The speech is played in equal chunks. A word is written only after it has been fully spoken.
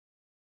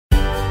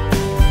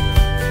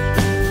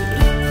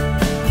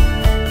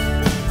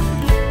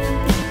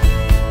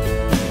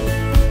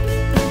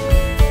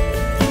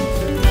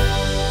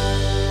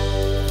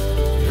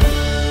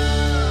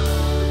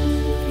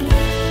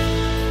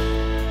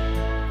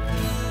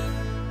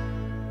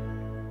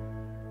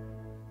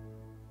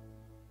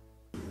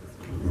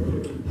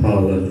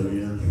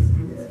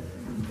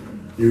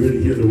You ready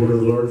to hear the word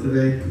of the Lord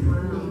today?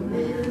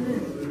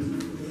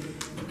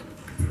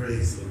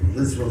 Praise the Lord.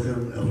 Let's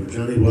welcome Elder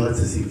Johnny Watts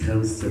as he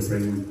comes to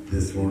bring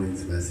this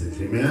morning's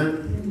message.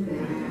 Amen?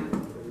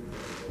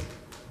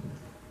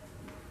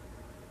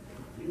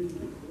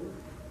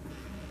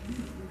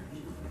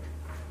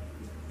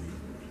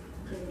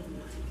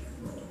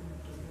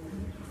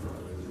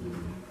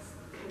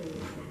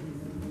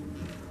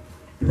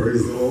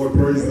 Praise the Lord,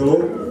 praise the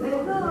Lord.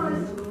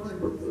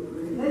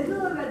 Let's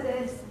look at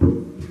this.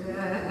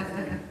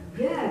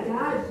 Yeah,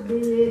 God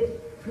did it.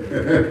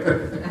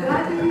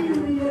 God did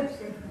it.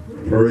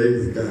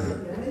 Praise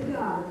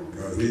God.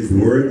 Because he's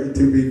worthy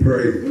to be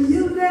praised.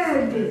 You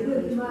married me,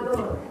 good my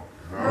Lord.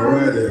 All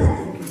righty.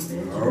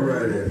 All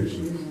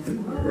righty.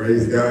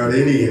 Praise God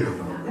anyhow.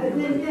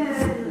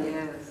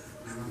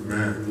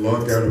 Man,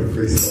 Lord God of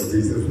grace, Lord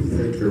Jesus, we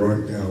thank you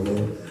right now,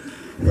 Lord,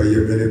 for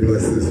your many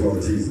blessings,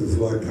 Lord Jesus.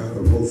 Lord God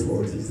of hosts,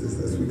 Lord Jesus,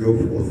 as we go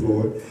forth,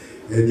 Lord,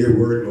 in your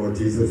word, Lord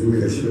Jesus,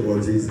 we ask you,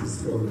 Lord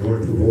Jesus, to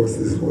anoint the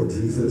voices, Lord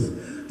Jesus,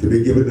 to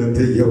be given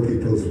unto your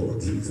peoples,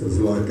 Lord Jesus.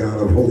 Lord God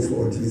of hosts,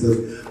 Lord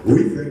Jesus,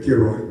 we thank you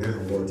right now,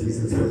 Lord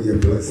Jesus, for your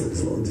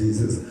blessings, Lord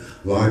Jesus.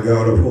 Lord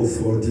God of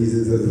hosts, Lord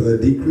Jesus, as I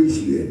decrease,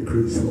 you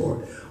increase,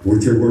 Lord,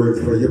 with your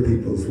words for your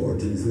peoples,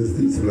 Lord Jesus.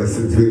 These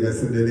blessings we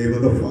ask in the name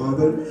of the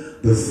Father,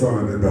 the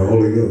Son, and the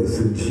Holy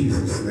Ghost. In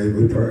Jesus' name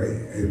we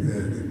pray.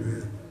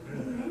 Amen.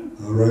 Amen.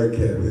 All right,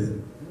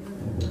 Kevin.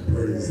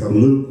 Praise the Lord.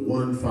 Luke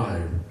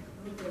 1:5.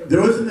 There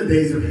was in the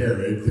days of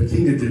Herod, the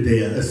king of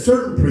Judea, a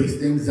certain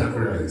priest named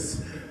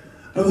Zacharias,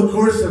 of the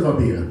course of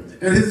Abia,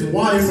 and his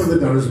wife were the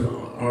daughters of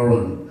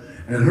Aaron,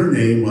 and her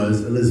name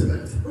was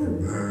Elizabeth.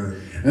 Amen.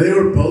 And they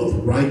were both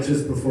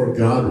righteous before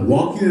God,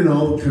 walking in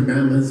all the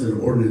commandments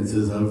and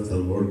ordinances of the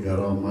Lord God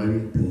Almighty,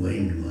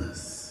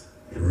 blameless.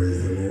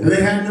 Praise the Lord. And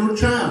they had no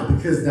child,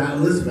 because that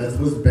Elizabeth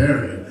was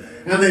barren,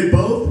 and they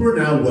both were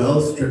now well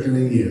stricken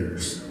in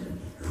years.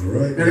 All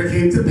right. And it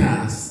came to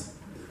pass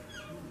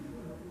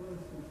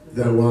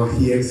that while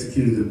he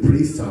executed the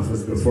priest's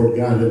office before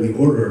God in the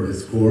order of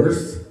his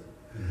course,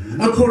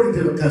 according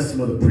to the custom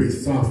of the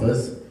priest's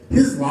office,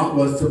 his lot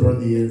was to burn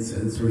the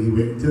incense when he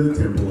went into the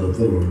temple of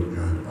the Lord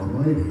God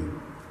Almighty.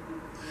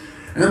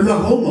 And the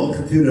whole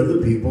multitude of the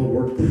people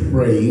were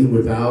praying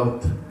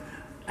without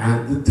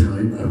at the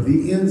time of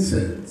the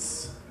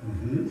incense.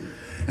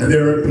 And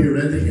there appeared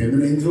unto him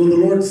an angel of the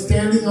Lord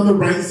standing on the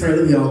right side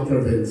of the altar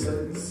of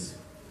incense.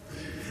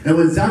 And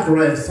when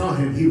Zacharias saw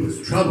him, he was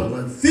troubled,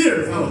 and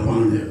fear fell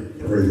upon him.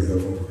 Praise the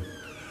Lord.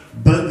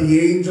 But the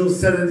angel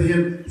said unto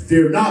him,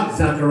 Fear not,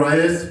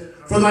 Zacharias,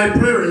 for thy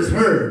prayer is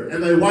heard,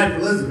 and thy wife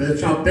Elizabeth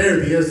shall bear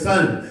thee a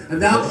son,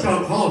 and thou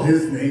shalt call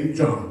his name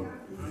John.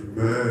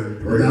 Amen.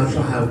 And thou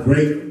shalt have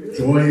great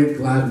joy and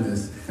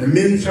gladness, and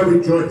many shall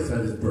rejoice at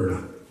his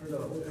birth.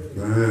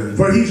 Amen.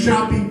 For he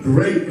shall be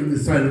great in the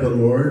sight of the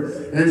Lord,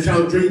 and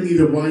shall drink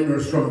neither wine nor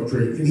strong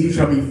drink, and he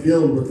shall be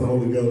filled with the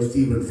Holy Ghost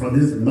even from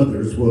his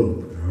mother's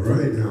womb. All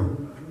right now.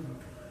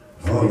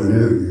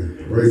 Hallelujah.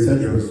 Praise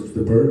Such God. was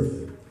the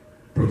birth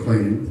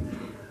proclaimed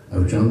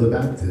of John the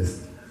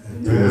Baptist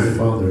to his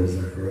father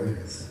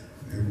Zacharias.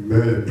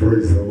 Amen.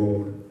 Praise the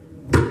Lord.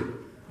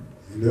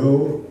 You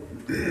know,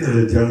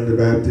 John the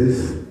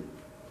Baptist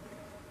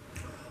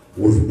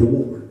was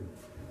born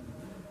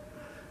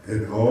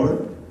in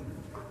order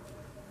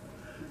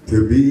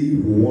to be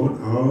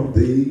one of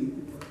the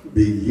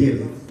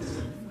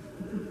beginnings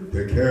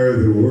to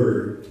carry the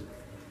word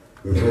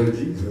before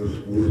Jesus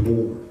was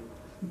born.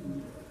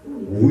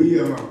 We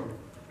are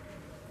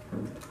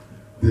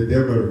the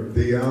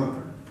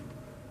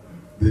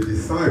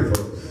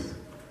disciples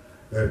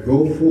that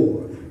go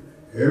forth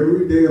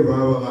every day of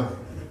our life,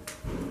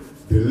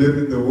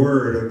 delivering the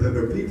word unto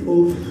the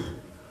peoples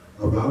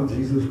about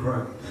Jesus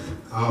Christ,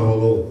 our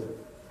Lord.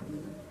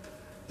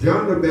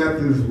 John the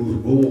Baptist was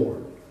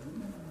born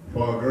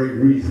for a great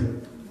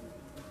reason,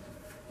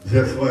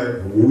 just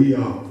like we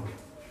are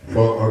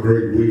for a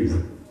great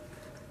reason.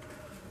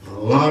 A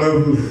lot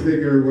of us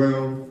figure,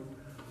 well,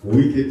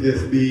 we could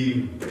just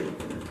be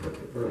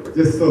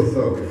just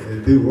so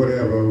and do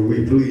whatever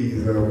we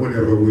please or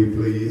whenever we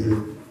please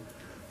and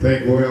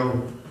think,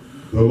 well,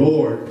 the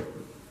Lord,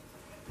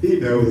 he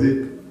knows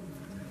it.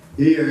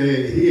 He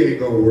ain't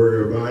going to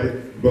worry about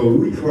it. But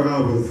we for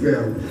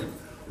ourselves,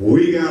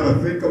 we got to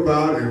think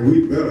about it, and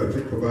we better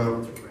think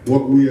about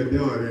what we are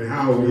doing and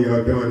how we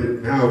are doing it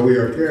and how we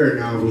are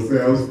carrying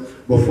ourselves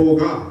before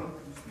God.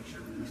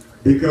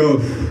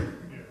 Because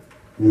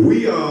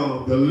we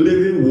are the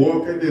living,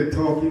 walking, and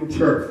talking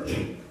church.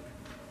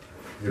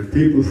 And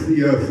people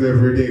see us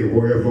every day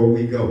wherever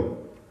we go.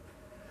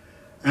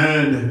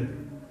 And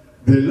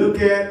they look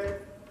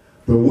at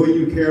the way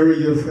you carry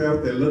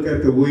yourself. They look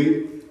at the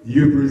way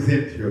you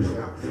present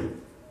yourself.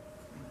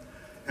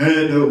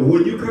 And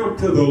when you come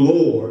to the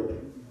Lord,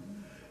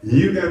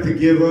 you got to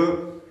give up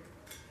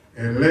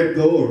and let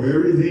go of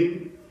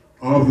everything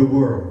of the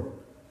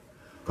world.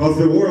 Because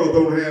the world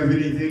don't have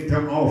anything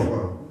to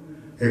offer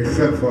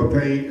except for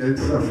pain and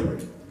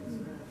suffering.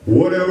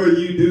 Whatever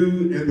you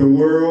do in the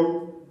world,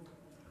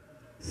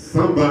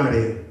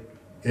 somebody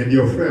in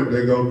your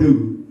family gonna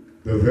do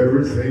the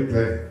very same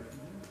thing.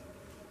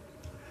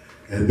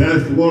 And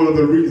that's one of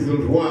the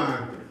reasons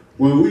why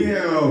when we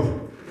have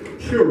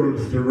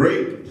children to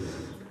raise,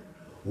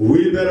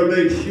 we better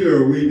make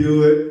sure we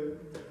do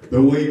it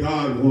the way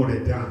God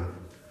wanted it done,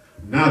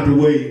 not the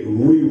way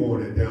we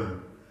want it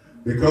done.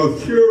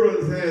 Because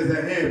children has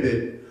a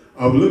habit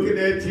of looking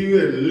at you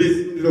and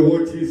listening to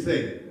what you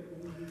say.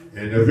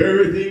 And the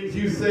very things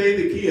you say,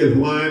 the kids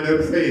wind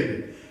up saying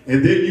it.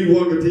 And then you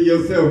wonder to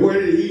yourself,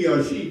 where did he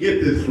or she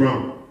get this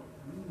from?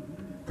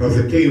 Because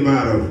it came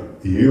out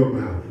of your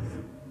mouth.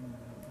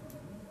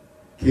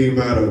 Came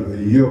out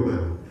of your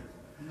mouth.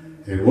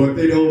 And what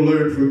they don't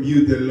learn from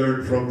you, they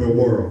learn from the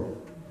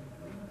world.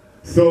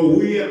 So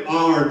we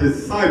are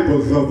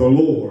disciples of the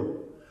Lord.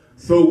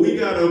 So we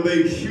got to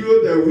make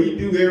sure that we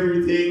do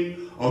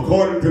everything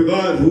according to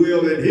God's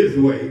will and his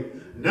way.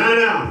 Not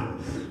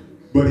ours,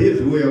 but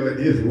his will and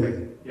his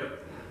way.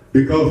 Yep.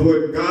 Because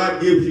when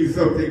God gives you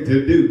something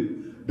to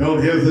do,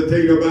 don't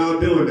hesitate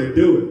about doing it.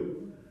 Do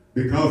it.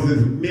 Because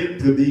it's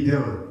meant to be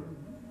done.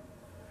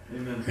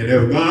 Amen. And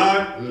if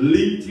God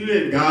leads you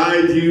and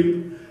guides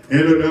you in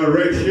a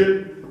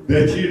direction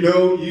that you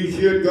know you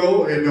should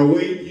go and the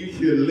way you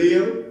should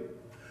live,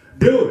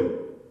 do it.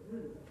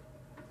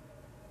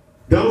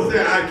 Don't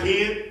say, I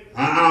can't,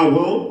 I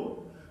won't.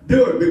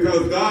 Do it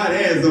because God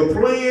has a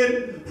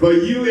plan for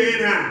you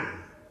and I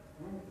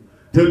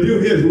to do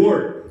his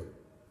work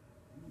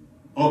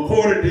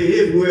according to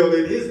his will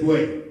and his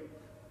way.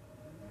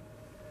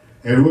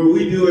 And when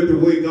we do it the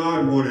way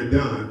God wanted it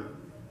done,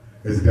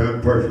 it's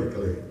done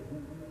perfectly.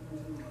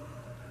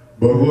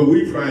 But when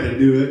we try to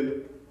do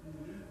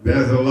it,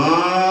 there's a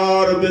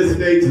lot of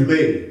mistakes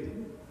made.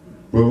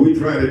 But we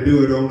try to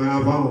do it on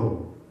our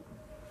own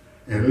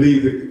and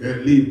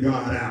leave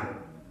God out.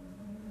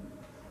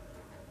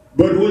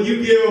 But when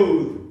you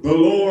give the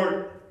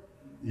Lord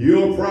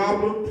your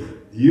problems,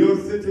 your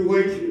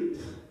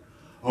situations,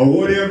 or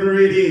whatever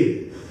it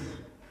is,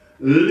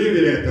 leave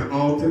it at the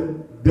altar.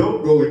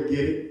 Don't go and get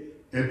it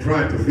and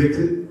try to fix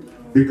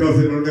it, because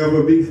it'll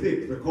never be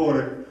fixed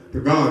according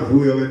to God's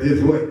will and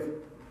his way.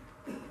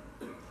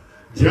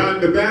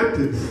 John the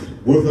Baptist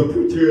was a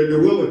preacher in the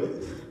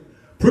wilderness,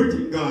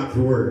 preaching God's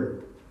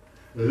word,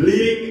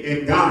 leading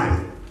and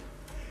guiding.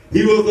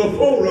 He was a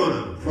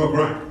forerunner for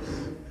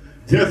Christ,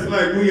 just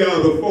like we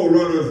are the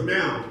forerunners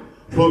now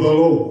for the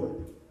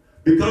Lord,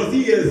 because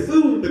he is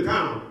soon to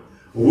come.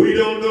 We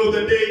don't know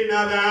the day,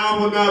 nor the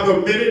hour, nor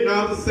the minute,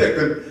 nor the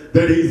second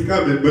that he's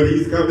coming, but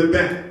he's coming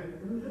back.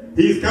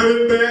 He's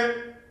coming back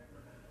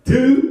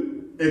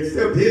to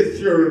accept his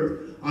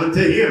children unto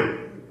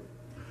him,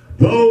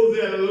 those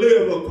that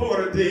live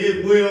according to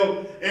his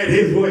will and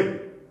his way,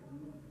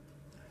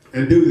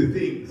 and do the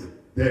things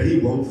that he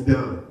wants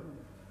done.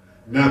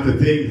 Not the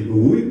things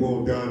we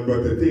want done,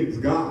 but the things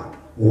God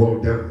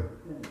wants done.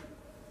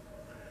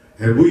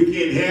 And we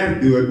can't have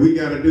to do it. We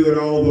got to do it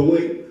all the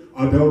way,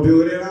 or don't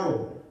do it at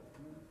all.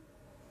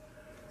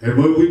 And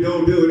when we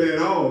don't do it at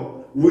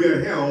all,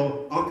 we're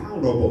held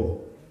accountable.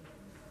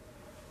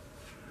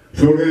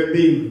 So that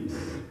means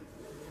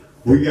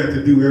we got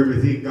to do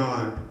everything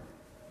God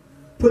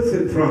puts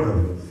in front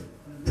of us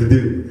to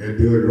do, and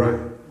do it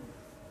right.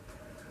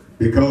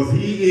 Because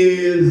he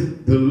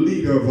is the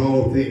leader of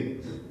all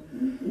things.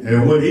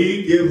 And when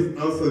he gives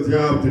us a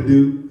job to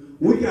do,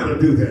 we got to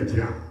do that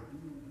job.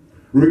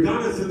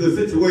 Regardless of the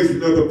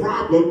situation or the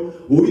problem,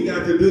 we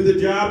got to do the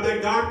job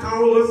that God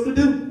called us to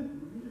do.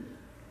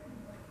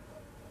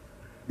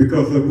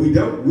 Because if we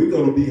don't, we're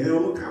going to be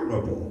held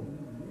accountable.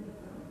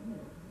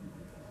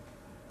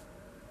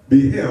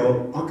 Be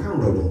held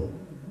accountable.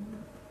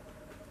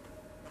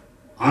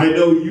 I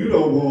know you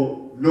don't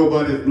want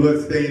nobody's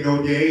blood stain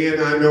on your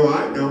hand. I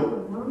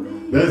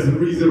know. That's the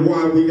reason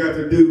why we got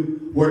to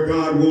do what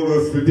God wants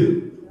us to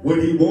do,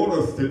 when he wants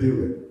us to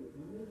do it.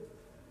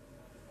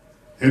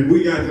 And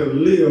we got to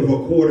live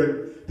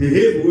according to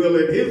his will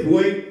and his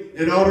way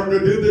in order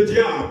to do the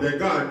job that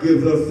God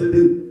gives us to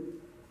do.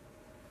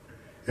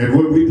 And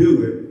when we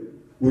do it,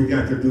 we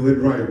got to do it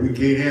right. We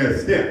can't have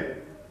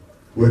step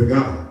with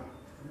God.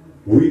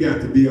 We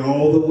got to be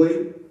all the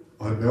way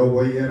or no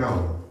way at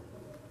all.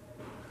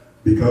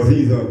 Because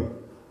he's an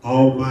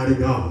almighty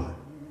God.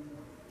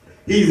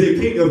 He's the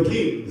King of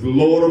kings,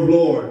 Lord of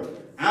lords,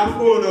 Alpha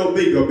and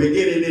Omega,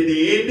 beginning and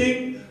the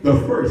ending, the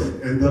first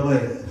and the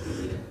last.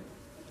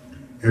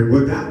 And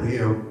without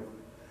him,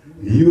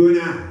 you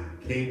and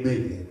I can't make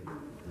it.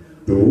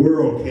 The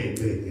world can't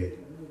make it.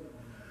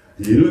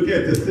 You look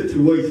at the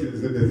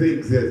situations and the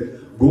things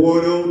that's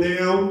going on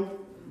now,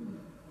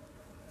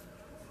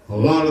 a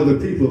lot of the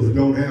peoples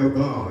don't have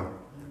God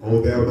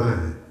on their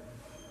mind.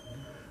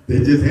 They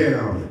just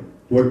have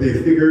what they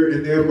figure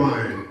in their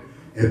mind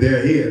and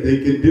their head they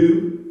can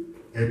do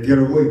and get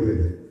away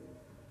with it.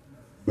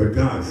 But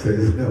God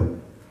says no.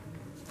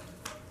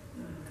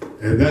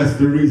 And that's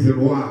the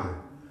reason why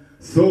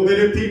so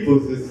many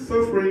people is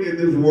suffering in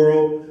this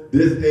world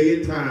this day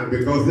and time,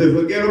 because they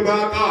forget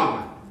about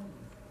God.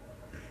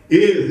 He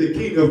is the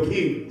King of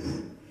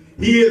kings.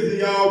 He is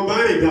the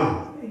Almighty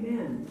God.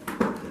 Amen.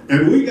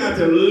 And we got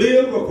to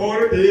live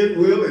according to his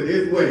will and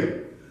his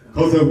way.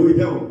 Because if we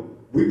don't,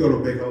 we're going to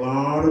make a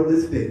lot of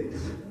mistakes.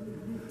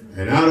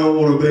 And I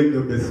don't want to make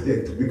the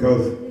mistakes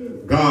because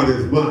God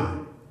is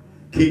mine,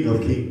 King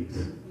of Kings.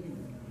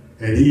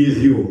 And he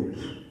is yours.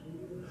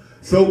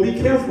 So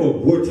be careful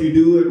what you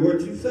do and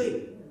what you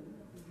say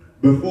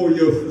before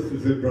your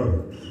sisters and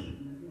brothers.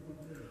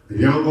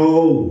 Young or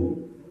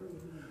old,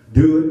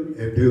 do it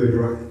and do it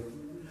right.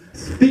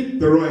 Speak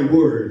the right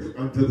words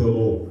unto the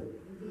Lord.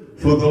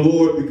 For the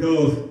Lord,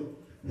 because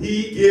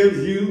he gives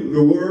you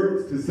the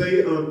words to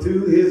say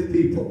unto his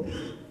people.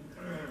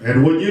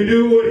 And when you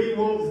do what he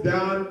wants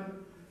done,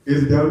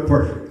 it's done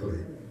perfectly.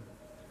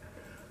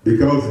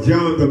 Because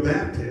John the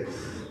Baptist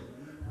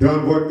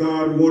done what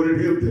God wanted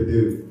him to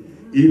do,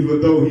 even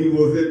though he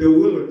was in the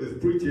wilderness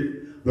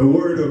preaching the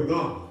word of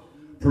God,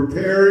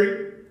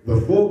 preparing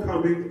the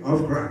forthcoming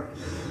of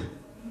Christ.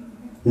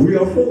 We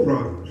are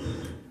forerunners.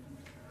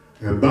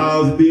 And by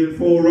us being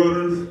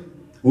forerunners,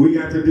 we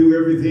got to do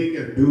everything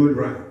and do it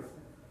right.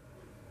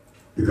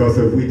 Because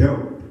if we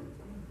don't,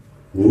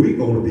 we're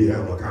going to be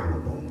held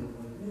accountable.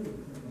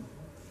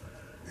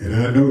 And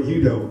I know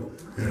you don't,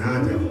 and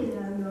I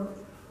don't.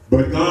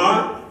 But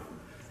God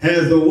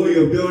has a way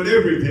of doing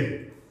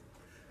everything.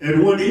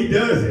 And when he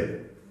does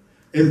it,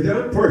 it's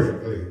done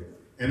perfectly,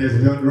 and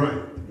it's done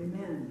right.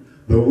 Amen.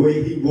 The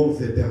way he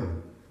wants it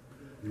done,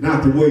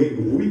 not the way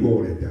we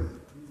want it done.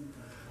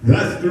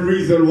 That's the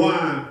reason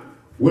why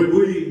when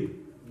we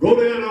go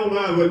down on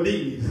our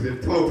knees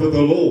and talk to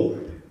the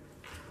Lord,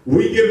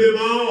 we give him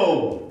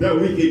all that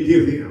we can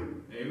give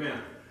him.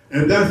 Amen.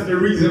 And that's the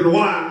reason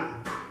why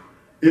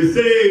it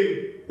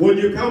says when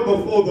you come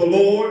before the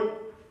Lord,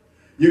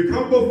 you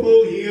come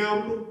before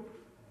him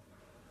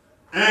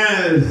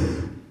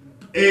as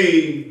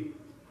a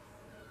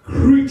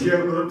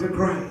creature unto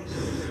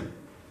Christ.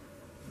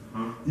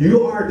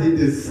 You are the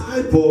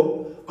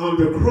disciple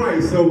unto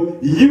Christ, so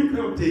you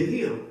come to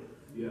him.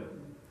 Yeah.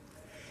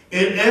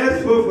 And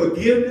ask for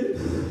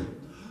forgiveness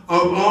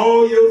of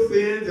all your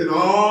sins and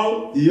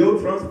all your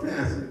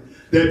trespasses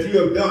that you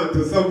have done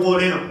to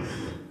someone else.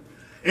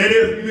 And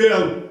if you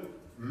have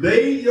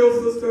made your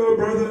sister or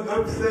brother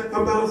upset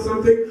about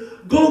something,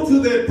 go to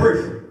that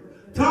person.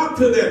 Talk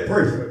to that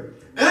person.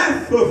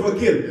 Ask for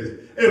forgiveness.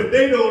 If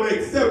they don't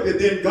accept it,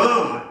 then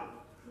God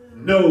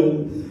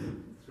knows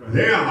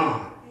their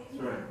heart.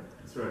 That's right.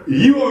 That's right.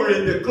 You are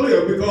in the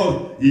clear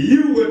because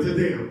you went to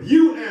them.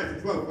 You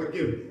asked for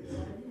forgiveness.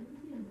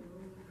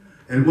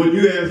 And when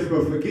you ask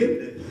for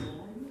forgiveness,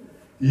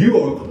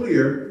 you are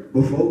clear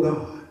before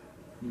God.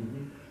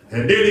 Mm-hmm.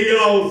 And then he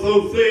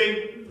also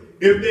said,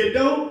 if they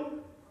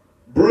don't,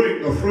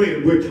 bring a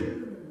friend with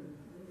you.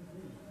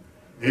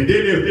 And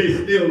then if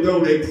they still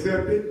don't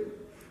accept it,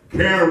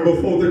 carry them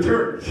before the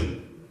church.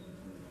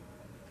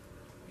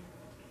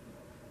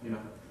 Yeah.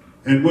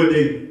 And when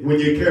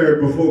you carry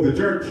it before the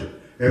church,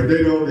 if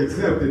they don't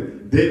accept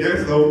it, then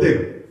that's on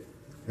them.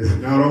 It's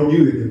not on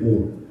you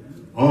anymore.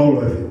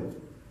 All of it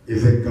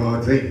is in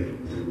God's hands.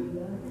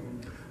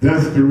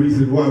 That's the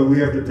reason why we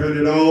have to turn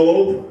it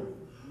all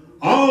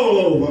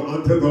over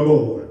unto the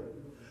Lord,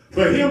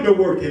 for him to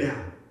work it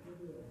out.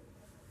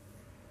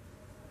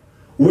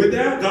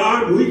 Without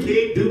God, we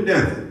can't do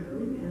nothing.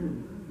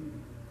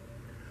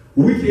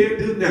 We can't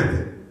do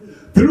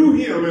nothing. Through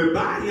him and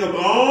by him,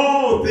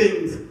 all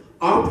things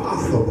are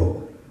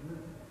possible.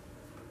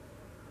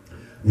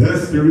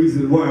 That's the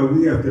reason why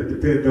we have to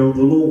depend on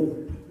the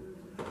Lord.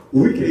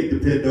 We can't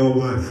depend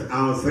on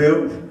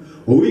ourselves.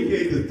 We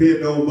can't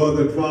depend on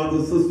mother,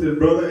 father, sister, and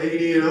brother,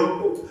 auntie, and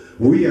uncle.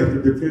 We have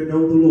to depend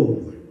on the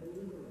Lord.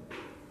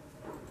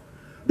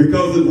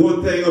 Because there's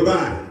one thing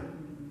about it.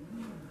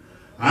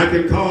 I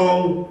can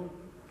call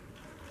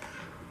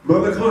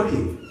Mother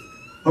Clunky.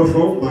 Her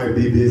phone might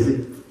be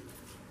busy.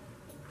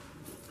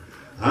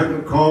 I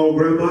can call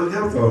Grandma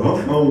Ethel.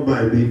 Her phone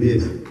might be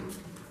busy.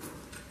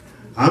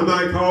 I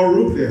might call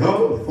Ruthie.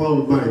 Her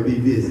phone might be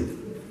busy.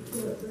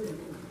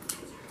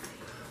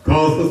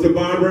 Call Sister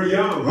Barbara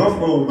Young. Her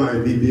phone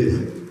might be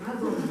busy.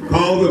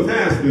 Call the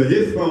pastor.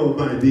 His phone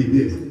might be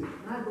busy.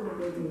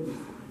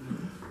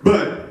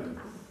 But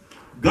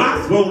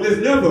God's phone is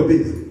never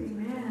busy.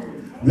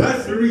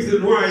 That's the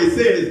reason why he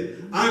says,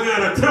 I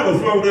got a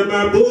telephone in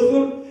my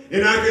bosom,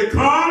 and I can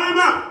call him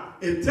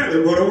up and tell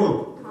him what I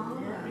want.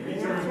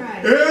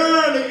 Right.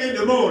 Early in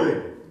the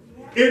morning,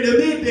 in the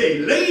midday,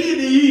 late in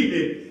the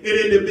evening, and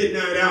in the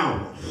midnight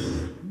hours.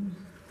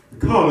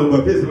 Call him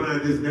up. His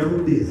line is never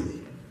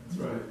busy. That's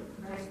right.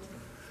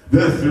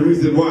 That's the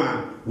reason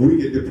why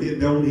we can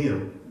depend on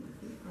him.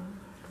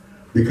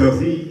 Because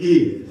he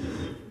is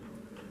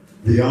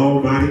the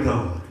Almighty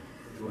God.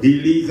 He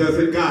leads us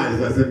and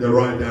guides us in the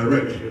right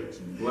direction.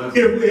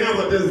 If we have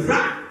a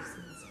desire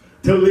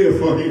to live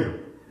for him.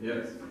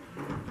 Yes.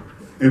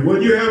 And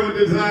when you have a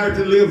desire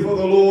to live for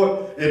the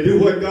Lord and do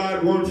what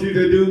God wants you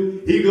to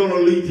do, he's going to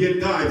lead you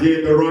and guide you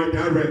in the right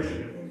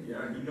direction.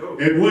 Yeah, you know.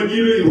 And when he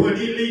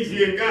leads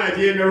you and guides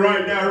you in the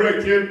right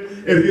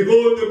direction, if you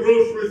go in the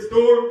grocery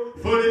store,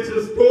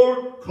 furniture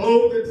store,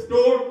 clothing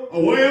store,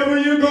 or wherever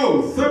you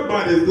go, somebody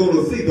somebody's going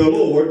to see the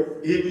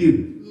Lord in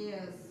you.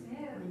 Yes.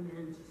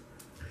 Amen.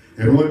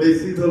 And when they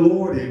see the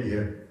Lord in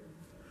you,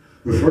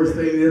 the first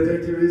thing they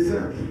think to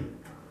themselves,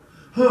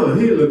 huh,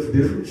 he looks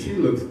different, she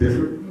looks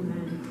different.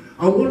 Amen.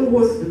 I wonder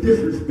what's the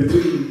difference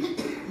between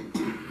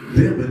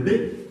them and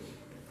me.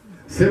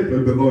 Simply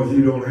because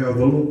you don't have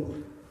the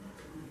Lord.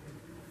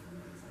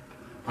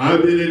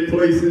 I've been in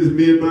places,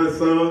 me and my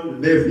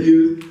son,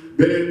 nephews,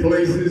 been in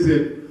places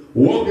and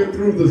walking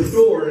through the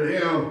store and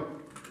have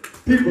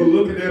people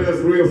looking at us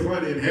real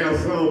funny and have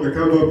some to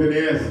come up and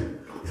ask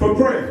for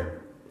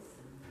prayer.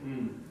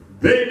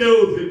 They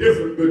know the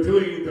difference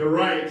between the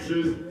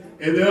righteous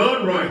and the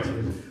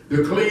unrighteous,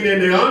 the clean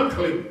and the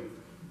unclean.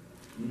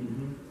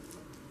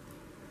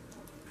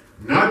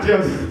 Not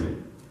just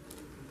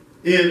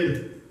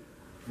in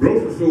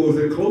grocery stores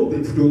and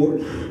clothing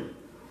stores,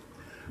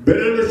 but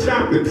in a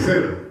shopping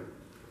center.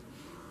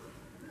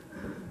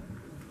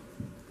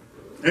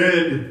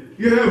 And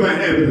you have a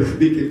habit of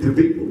speaking to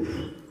people.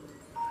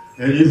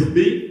 And you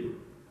speak,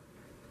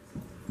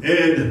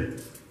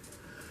 and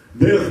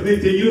they'll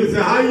speak to you and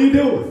say, how you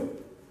doing?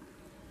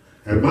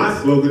 And my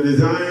slogan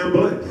is, I am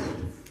blessed.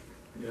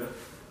 Yeah.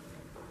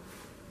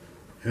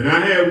 And I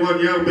had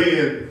one young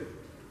man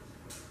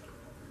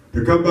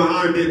to come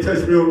behind me and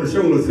touch me on the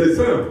shoulder and say,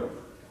 sir,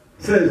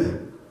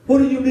 says, what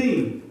do you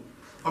mean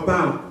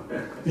about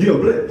you're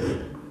blessed?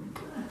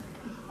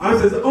 I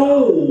says,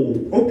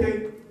 oh,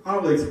 okay,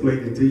 I'll explain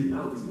it to you.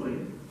 I'll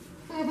explain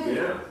it.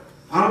 Yeah.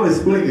 I'll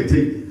explain it to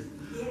you.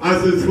 I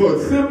said, well,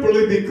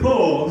 simply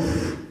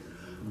because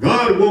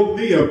God woke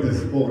me up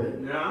this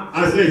morning. Yeah.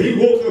 I said, he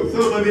woke up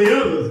some of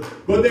the others,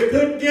 but they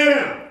couldn't get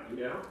out.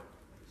 Yeah.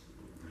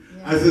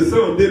 I said,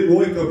 some didn't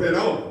wake up at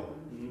all.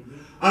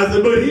 I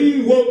said, but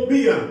he woke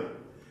me up.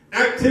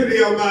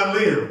 Activity of my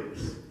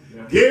limbs.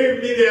 Yeah.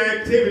 Gave me the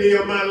activity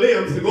of my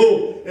limbs to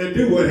go and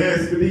do what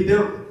has to be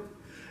done.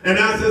 And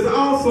I says,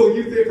 also,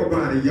 you think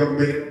about it, young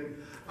man.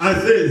 I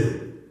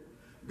says,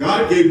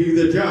 God gave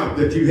you the job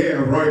that you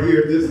have right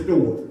here at this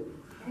store.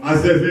 I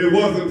said, if it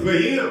wasn't for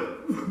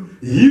him,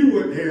 you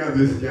wouldn't have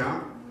this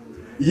job.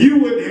 You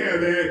wouldn't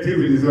have the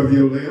activities of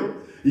your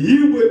limb.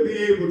 You wouldn't be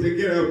able to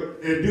get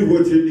up and do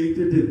what you need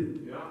to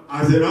do. Yeah.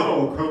 I said,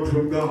 all comes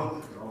from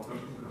God.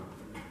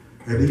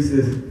 And he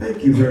says,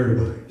 thank you very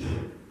much.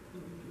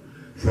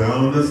 So I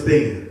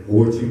understand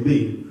what you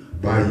mean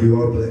by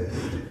you are blessed.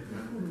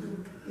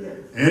 Yes.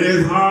 And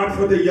it's hard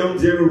for the young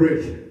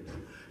generation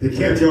to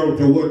catch on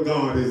to what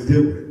God is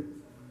doing.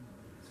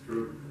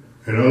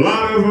 And a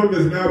lot of them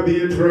is now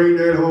being trained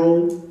at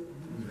home.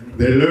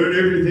 They learn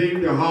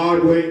everything the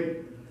hard way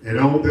and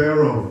on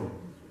their own.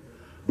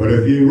 But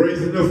if you're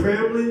raising a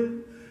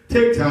family,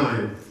 take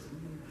time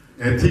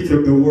and teach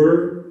them the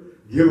word,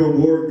 give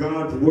them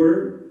God's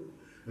word,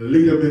 and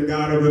lead them and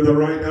guide them in the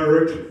right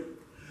direction.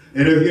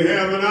 And if you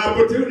have an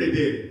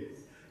opportunity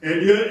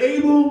and you're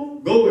able,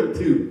 go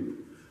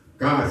into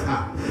God's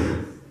house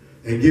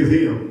and give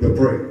him the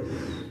praise.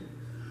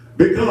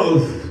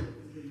 Because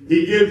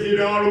he gives you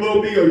the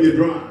automobile you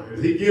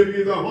drive. He gives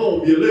you the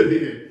home you live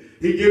in.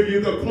 He gives you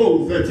the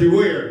clothes that you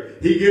wear.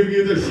 He gives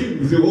you the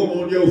shoes that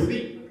go on your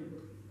feet.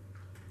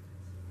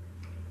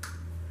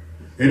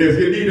 And if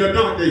you need a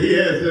doctor, he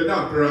has the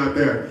doctor out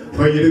there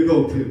for you to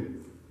go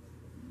to.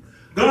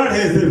 God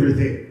has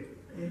everything.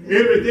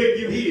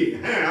 Everything you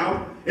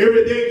have,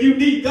 everything you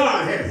need,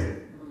 God has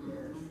it.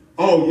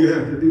 All you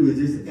have to do is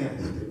just ask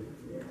him.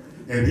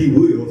 And he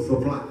will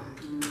supply.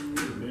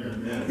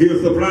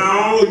 He'll supply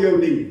all your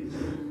needs.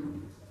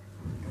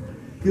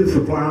 He'll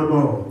supply them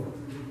all.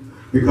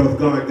 Because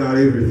God got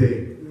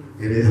everything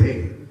in his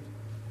hand.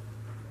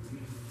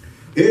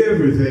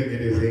 Everything in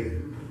his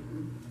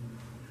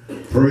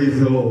hand. Praise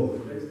the Lord.